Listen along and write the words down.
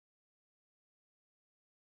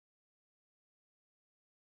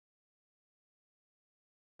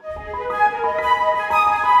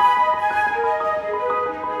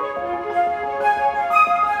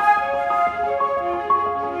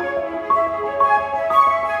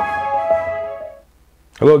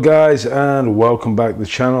Hello guys, and welcome back to the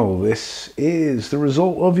channel. This is the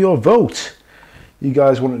result of your vote. You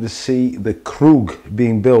guys wanted to see the Krug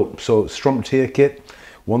being built. So it's Trumpeter kit,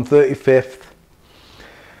 135th.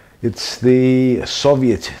 It's the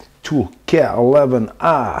Soviet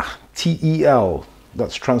Krug-11A TEL.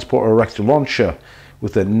 That's transporter erector launcher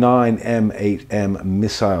with a 9M8M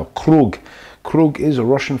missile. Krug. Krug is a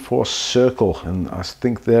Russian for circle, and I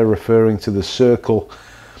think they're referring to the circle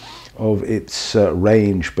of its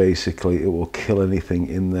range. Basically, it will kill anything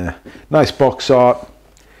in there. Nice box art.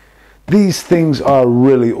 These things are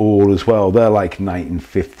really old as well. They're like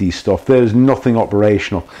 1950s stuff. There's nothing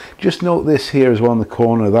operational. Just note this here as well in the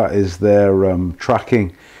corner. That is their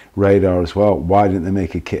tracking radar as well. Why didn't they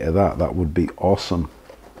make a kit of that? That would be awesome.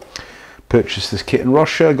 Purchased this kit in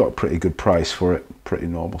Russia. Got a pretty good price for it. Pretty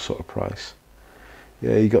normal sort of price.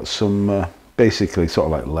 Yeah, you got some basically sort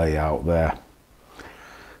of like layout there.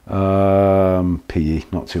 PE,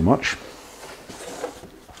 not too much.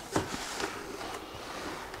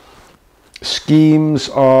 Schemes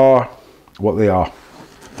are what they are.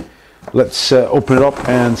 Let's open it up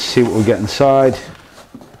and see what we get inside.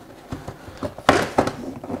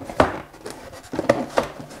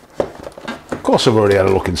 Of course I've already had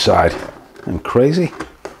a look inside. I'm crazy.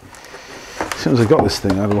 As soon as I got this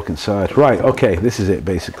thing, I had a look inside. Right, okay, this is it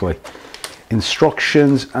basically.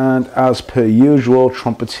 Instructions, and as per usual,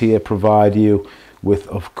 Trumpeter provide you with,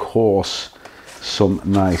 of course, some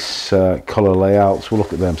nice color layouts. We'll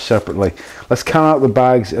look at them separately. Let's count out the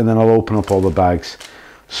bags and then I'll open up all the bags.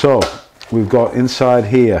 So we've got inside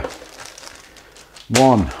here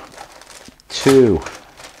 1, 2,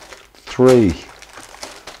 3,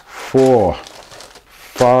 4,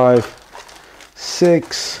 5,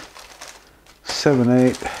 6, 7,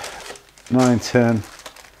 8, 9, 10,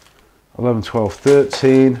 11, 12,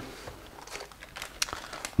 13.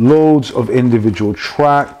 Loads of individual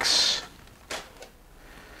tracks.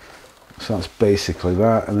 So that's basically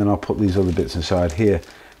that. And then I'll put these other bits inside here.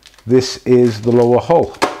 This is the lower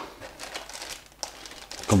hull.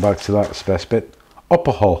 Come back to that, it's the best bit.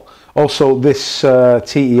 Upper hull. Also this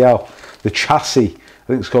TEL, the chassis, I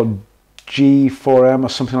think it's called G4M or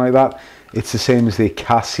something like that. It's the same as the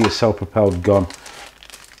Acacia self-propelled gun.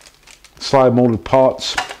 Slide molded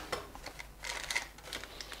parts.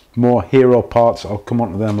 More hero parts. I'll come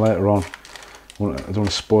on to them later on. I don't want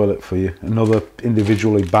to spoil it for you. Another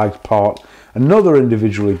individually bagged part. Another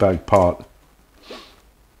individually bagged part.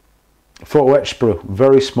 Photo-etched sprue.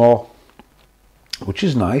 Very small. Which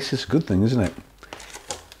is nice. It's a good thing, isn't it?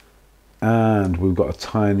 And we've got a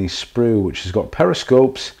tiny sprue which has got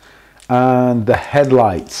periscopes and the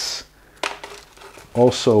headlights.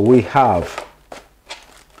 Also we have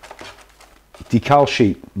decal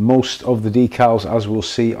sheet. Most of the decals, as we'll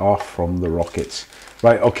see, are from the rockets.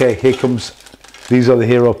 Right, okay, here comes, these are the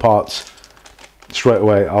hero parts. Straight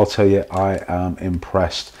away, I'll tell you, I am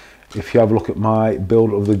impressed. If you have a look at my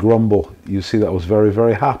build of the Grumble, you'll see that I was very,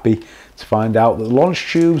 very happy to find out that the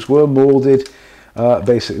launch tubes were molded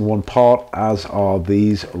basically one part, as are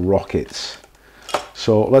these rockets.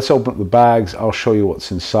 So let's open up the bags. I'll show you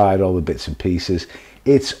what's inside, all the bits and pieces.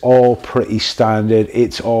 It's all pretty standard.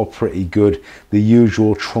 It's all pretty good. The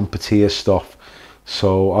usual Trumpeter stuff.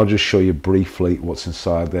 So I'll just show you briefly what's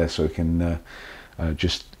inside there so we can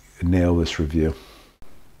just nail this review.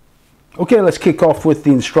 Okay, let's kick off with the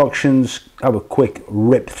instructions. Have a quick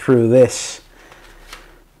rip through this.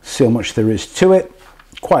 See how much there is to it.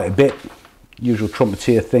 Quite a bit. Usual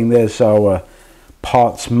Trumpeter thing. There's our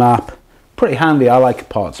parts map. Pretty handy. I like a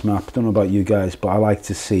parts map. Don't know about you guys, but I like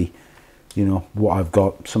to see, you know, what I've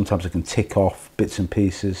got. Sometimes I can tick off bits and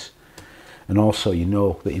pieces, and also you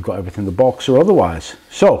know that you've got everything in the box or otherwise.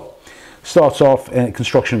 So starts off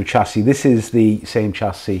construction of a chassis. This is the same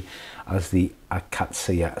chassis as the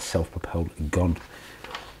Acacia self-propelled gun.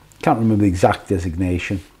 Can't remember the exact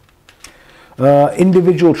designation.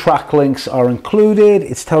 Individual track links are included.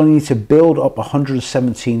 It's telling you to build up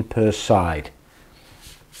 117 per side.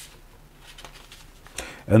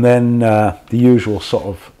 And then the usual sort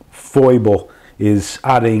of foible is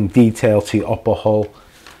adding detail to your upper hull,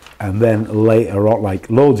 and then later on, like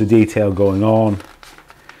loads of detail going on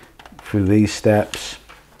through these steps.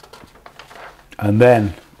 And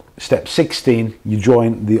then step 16, you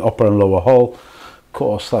join the upper and lower hull. Of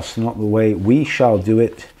course, that's not the way we shall do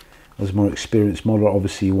it. As a more experienced modeler,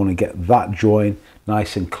 obviously you want to get that join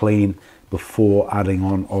nice and clean before adding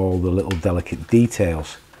on all the little delicate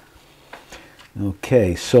details.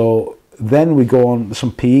 Okay, so then we go on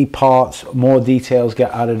some PE parts, more details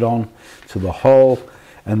get added on to the hull,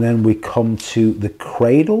 and then we come to the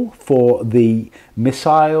cradle for the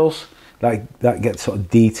missiles. that gets sort of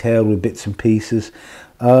detailed with bits and pieces.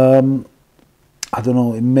 I don't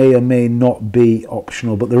know, it may or may not be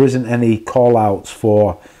optional, but there isn't any call outs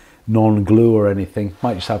for non-glue or anything.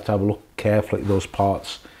 Might just have to have a look carefully at those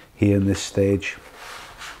parts here in this stage.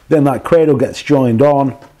 Then that cradle gets joined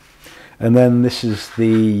on, and then this is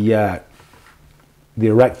the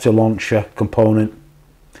erector launcher component.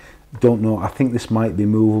 Don't know, I think this might be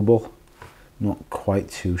movable, not quite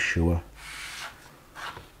too sure.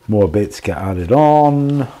 More bits get added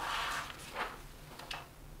on.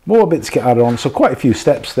 More bits get added on, so quite a few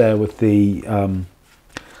steps there with the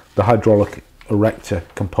hydraulic erector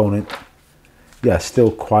component. Yeah,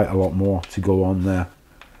 still quite a lot more to go on there.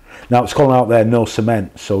 Now it's calling out there no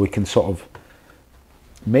cement, so we can sort of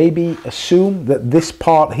maybe assume that this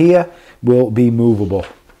part here will be movable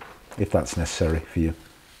if that's necessary for you.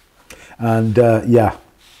 And yeah,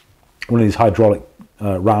 one of these hydraulic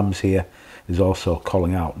rams here is also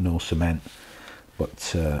calling out no cement,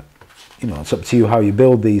 but you know, it's up to you how you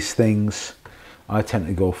build these things. I tend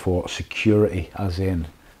to go for security, as in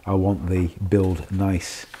I want the build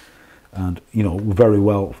nice and, you know, very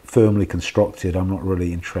well firmly constructed. I'm not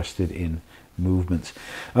really interested in movements.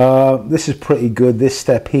 This is pretty good. This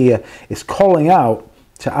step here is calling out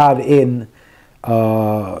to add in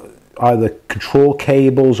either control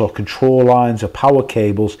cables or control lines or power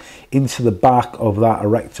cables into the back of that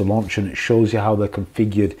erector launcher, and it shows you how they're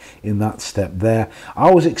configured in that step there.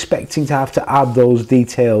 I was expecting to have to add those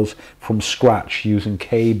details from scratch using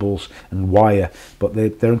cables and wire, but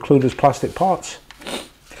they're included as plastic parts.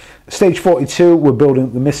 Stage 42, we're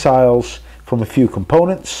building the missiles from a few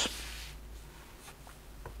components,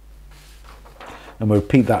 and we'll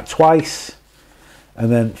repeat that twice. And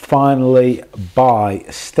then finally, by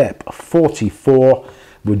step 44,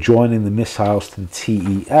 we're joining the missiles to the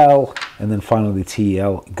TEL, and then finally the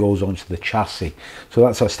TEL goes onto the chassis. So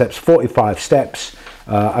that's our steps, 45 steps.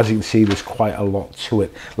 As you can see, there's quite a lot to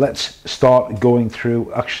it. Let's start going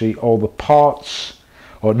through actually all the parts.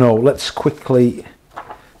 Or no, let's quickly,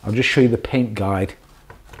 I'll just show you the paint guide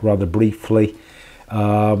rather briefly.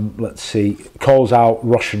 Let's see, calls out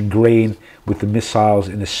Russian green with the missiles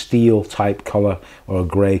in a steel type color or a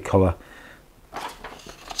grey color,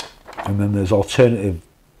 and then there's alternative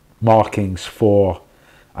markings for,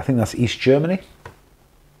 I think that's East Germany,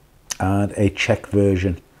 and a Czech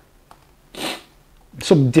version.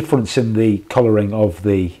 Some difference in the colouring of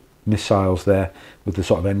the missiles there with the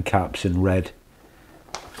sort of end caps in red,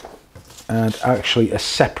 and actually a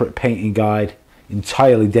separate painting guide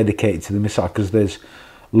entirely dedicated to the missile, because there's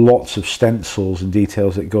lots of stencils and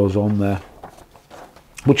details that goes on there.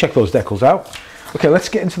 We'll check those decals out. Okay, let's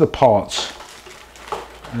get into the parts.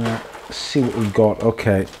 See what we've got.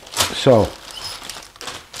 Okay, so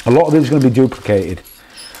a lot of these are going to be duplicated,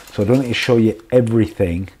 so I don't need to show you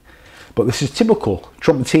everything, but this is typical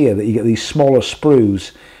Trumpeter, that you get these smaller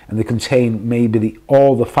sprues and they contain maybe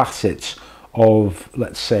all the facets of,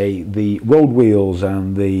 let's say, the road wheels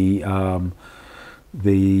and the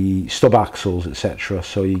stub axles, etc.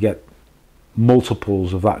 So you get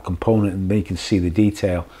multiples of that component, and you can see the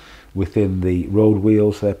detail within the road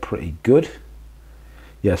wheels. They're pretty good.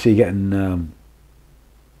 Yeah, so you're getting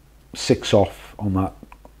 6 off on that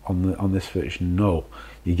on this version. No,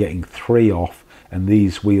 you're getting 3 off, and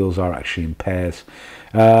these wheels are actually in pairs.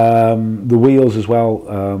 The wheels as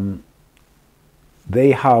well,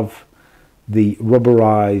 they have the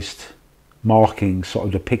rubberized markings sort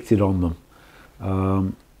of depicted on them.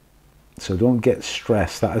 So don't get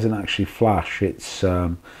stressed, that isn't actually flash, it's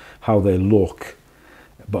how they look.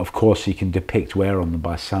 But of course you can depict wear on them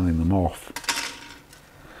by sanding them off.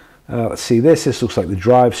 Let's see, this looks like the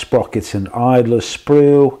drive sprockets and idler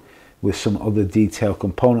sprue with some other detail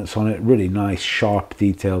components on it. Really nice sharp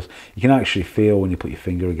details. You can actually feel when you put your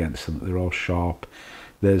finger against them that they're all sharp.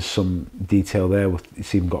 There's some detail there with,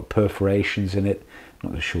 it's even got perforations in it.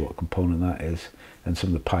 Not really sure what component that is. And some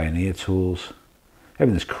of the Pioneer tools.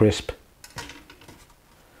 Everything's crisp.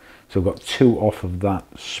 So we've got 2 off of that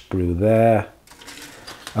sprue there.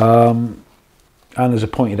 And as I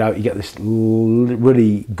pointed out, you get this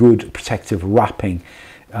really good protective wrapping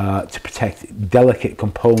to protect delicate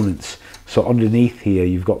components. So underneath here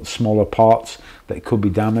you've got smaller parts that could be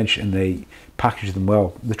damaged, and they package them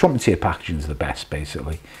well. The Trumpeter packaging is the best,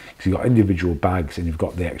 basically, because you've got individual bags and you've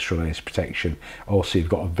got the extra layers of protection. Also you've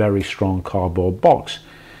got a very strong cardboard box,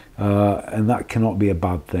 and that cannot be a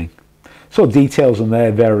bad thing. So details on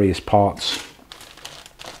their various parts.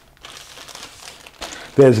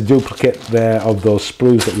 There's a duplicate there of those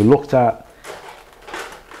sprues that we looked at.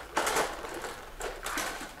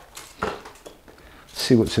 Let's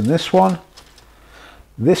see what's in this one.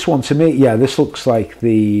 This one to me, yeah, this looks like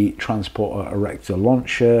the transporter erector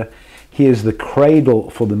launcher. Here's the cradle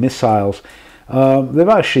for the missiles. They've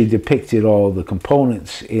actually depicted all the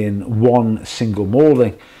components in one single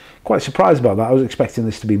moulding. Quite surprised about that. I was expecting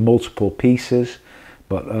this to be multiple pieces,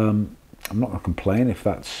 but I'm not going to complain if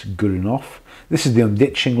that's good enough. This is the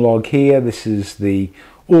unditching log here. This is the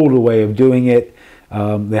older way of doing it.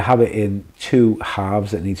 They have it in two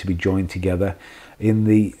halves that need to be joined together. In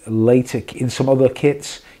the later, in some other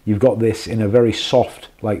kits, you've got this in a very soft,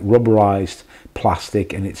 like rubberized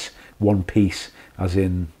plastic, and it's one piece, as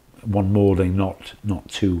in one moulding, not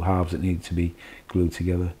two halves that need to be glued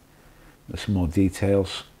together. There's some more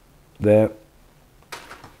details there.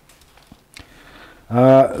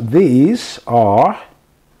 These are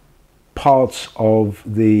parts of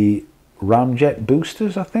the ramjet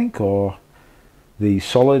boosters, I think, or the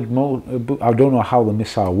solid mode. I don't know how the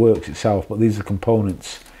missile works itself, but these are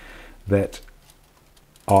components that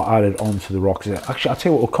are added onto the rockets. Actually, I'll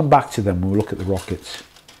tell you what, we'll come back to them when we look at the rockets.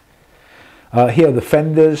 Here are the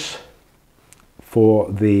fenders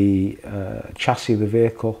for the chassis of the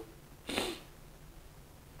vehicle.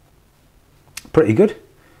 Pretty good.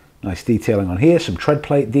 Nice detailing on here, some tread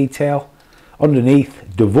plate detail. Underneath,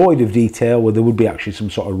 devoid of detail, where there would be actually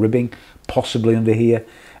some sort of ribbing, possibly under here,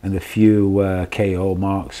 and a few KO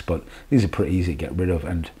marks, but these are pretty easy to get rid of,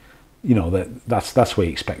 and you know that's where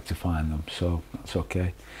you expect to find them, so that's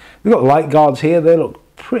okay. We've got light guards here. They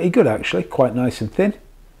look pretty good actually, quite nice and thin,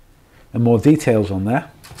 and more details on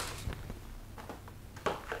there.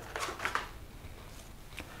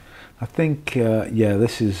 I think yeah,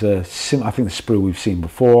 this is I think the sprue we've seen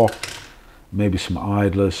before. Maybe some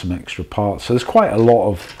idlers, some extra parts. So there's quite a lot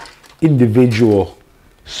of individual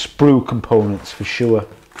sprue components for sure.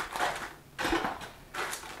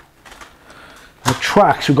 The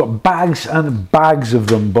tracks, we've got bags and bags of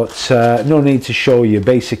them, but no need to show you.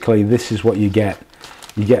 Basically, this is what you get.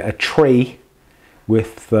 You get a tray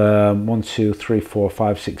with 1, 2, 3, 4,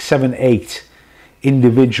 5, 6, 7, 8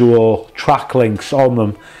 individual track links on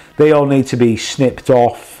them. They all need to be snipped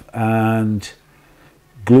off and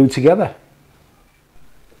glued together.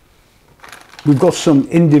 We've got some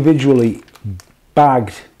individually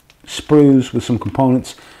bagged sprues with some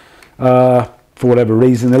components. For whatever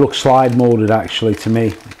reason, they look slide molded actually to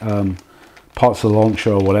me. Parts of the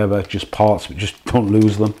launcher or whatever, just parts, but just don't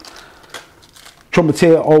lose them.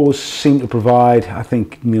 Trumpeter always seem to provide, I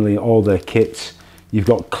think, nearly all their kits. You've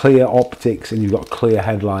got clear optics and you've got clear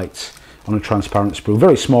headlights on a transparent sprue.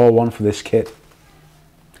 Very small one for this kit.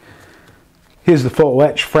 Here's the photo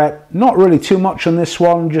etch fret. Not really too much on this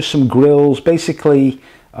one, just some grills. Basically,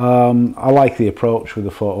 I like the approach with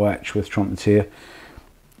the photo etch with Trumpeter.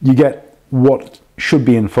 You get what should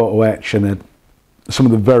be in photo etch, and then some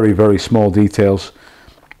of the very, very small details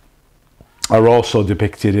are also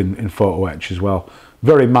depicted in photo etch as well.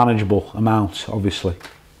 Very manageable amount, obviously.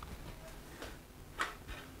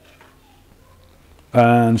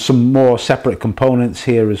 And some more separate components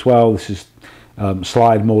here as well. This is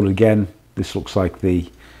slide mold again. This looks like the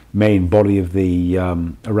main body of the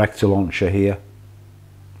erector launcher here.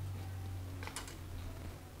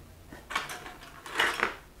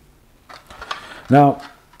 Now,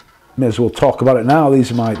 may as well talk about it now.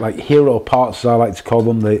 These are my hero parts, as I like to call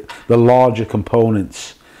them, the larger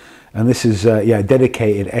components. And this is yeah,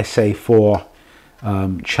 dedicated SA-4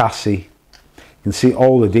 chassis. You can see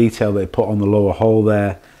all the detail they put on the lower hull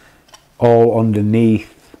there, all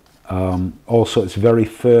underneath. Also, it's very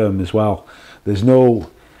firm as well. There's no,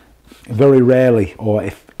 very rarely, or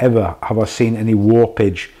if ever, have I seen any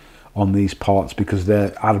warpage on these parts, because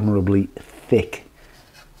they're admirably thick,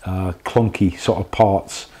 clunky sort of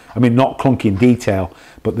parts. I mean, not clunky in detail,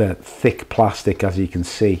 but they're thick plastic, as you can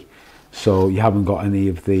see. So you haven't got any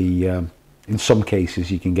of the, in some cases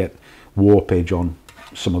you can get warpage on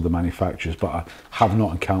some of the manufacturers, but I have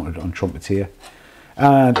not encountered it on Trumpeter.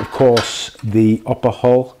 And of course, the upper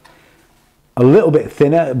hull, a little bit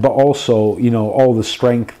thinner, but also, you know, all the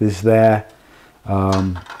strength is there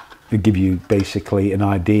to give you basically an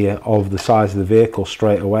idea of the size of the vehicle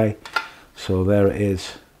straight away. So there it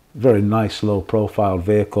is, very nice low profile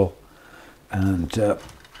vehicle. And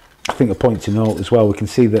I think a point to note as well, we can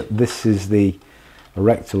see that this is the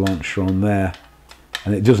erector launcher on there,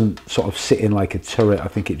 and it doesn't sort of sit in like a turret. I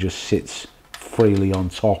think it just sits freely on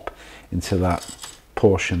top into that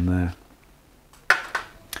portion there.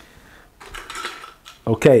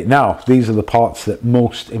 Okay, now these are the parts that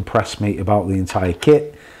most impress me about the entire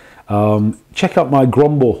kit. Check out my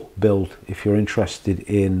Grumble build if you're interested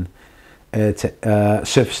in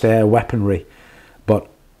surface-to-air weaponry. But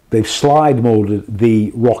they've slide molded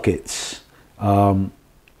the rockets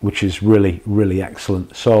which is really, really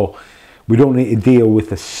excellent. So we don't need to deal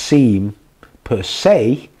with a seam per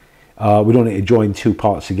se. We don't need to join two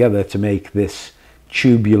parts together to make this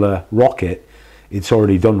tubular rocket. It's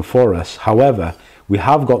already done for us. However, we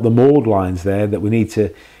have got the mold lines there that we need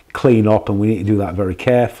to clean up, and we need to do that very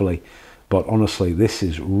carefully. But honestly, this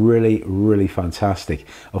is really, really fantastic.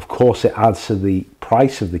 Of course, it adds to the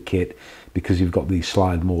price of the kit because you've got these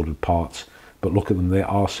slide molded parts. But look at them, they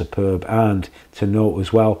are superb. And to note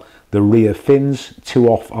as well, the rear fins, 2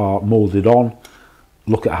 off, are molded on.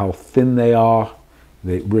 Look at how thin they are.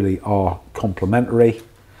 They really are complementary.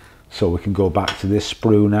 So we can go back to this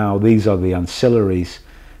sprue now. These are the ancillaries.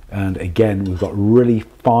 And again, we've got really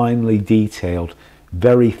finely detailed,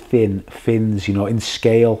 very thin fins, you know, in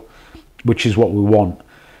scale, which is what we want.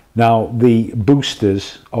 Now, the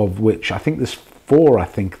boosters, of which I think there's 4, I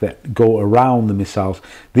think, that go around the missiles.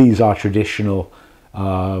 These are traditional,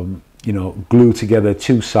 you know, glue together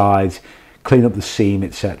 2 sides, clean up the seam,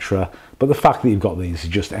 etc. But the fact that you've got these is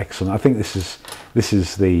just excellent. I think this is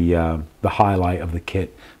the highlight of the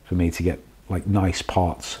kit for me, to get like nice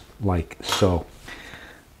parts like so.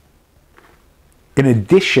 In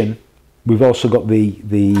addition, we've also got the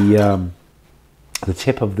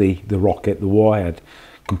tip of the rocket, the warhead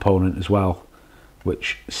component as well,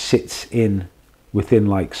 which sits within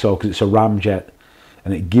like so, because it's a ramjet,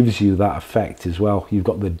 and it gives you that effect as well. You've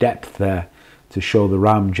got the depth there to show the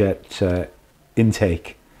ramjet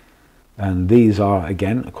intake, and these are,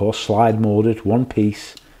 again, of course, slide molded, one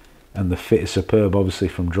piece, and the fit is superb. Obviously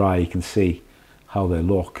from dry you can see how they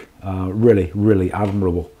look. Really, really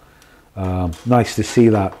admirable. Nice to see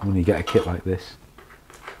that when you get a kit like this.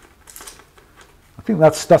 I think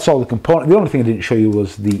that's all the component. The only thing I didn't show you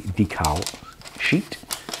was the decal sheet,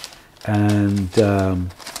 and I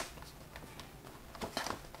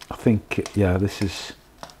think, yeah, this is,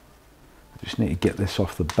 I just need to get this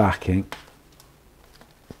off the backing,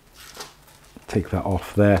 take that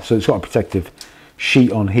off there. So it's got a protective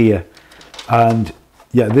sheet on here, and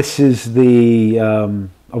yeah, this is the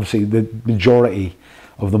obviously the majority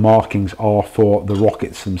of the markings are for the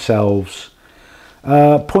rockets themselves.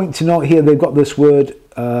 Point to note here, they've got this word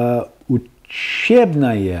uchebnaya.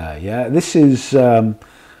 Yeah, this is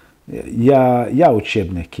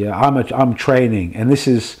uchebnik. Yeah, I'm training, and this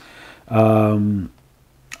is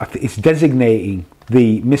it's designating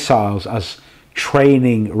the missiles as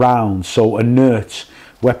training rounds, so inert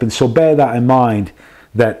weapons. So bear that in mind,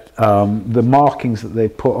 that the markings that they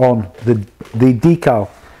put on the decal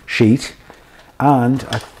sheet, and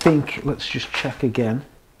I think, let's just check again,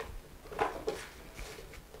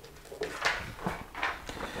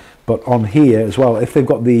 but on here as well, if they've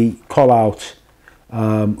got the call out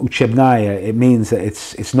uchebnaya, it means that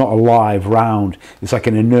it's not a live round, it's like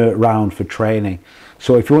an inert round for training.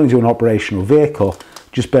 So if you want to do an operational vehicle,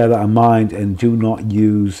 just bear that in mind and do not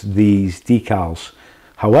use these decals.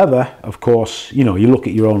 However, of course, you know, you look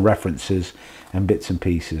at your own references and bits and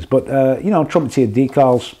pieces. But, you know, Trumpeter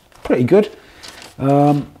decals, pretty good.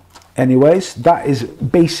 Anyways, that is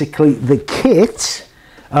basically the kit.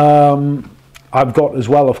 I've got as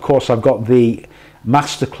well, of course, I've got the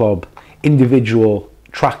Master Club individual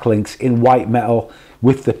track links in white metal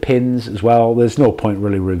with the pins as well. There's no point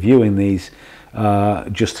really reviewing these,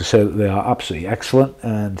 just to say that they are absolutely excellent.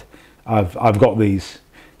 And I've got these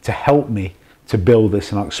to help me to build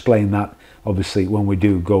this, and I'll explain that obviously when we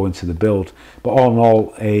do go into the build. But all in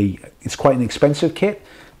all, it's quite an expensive kit,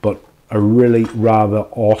 but a really rather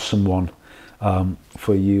awesome one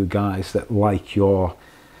for you guys that like your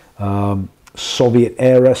Soviet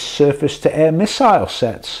era surface to air missile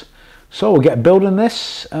sets. So we'll get building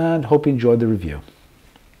this, and hope you enjoyed the review.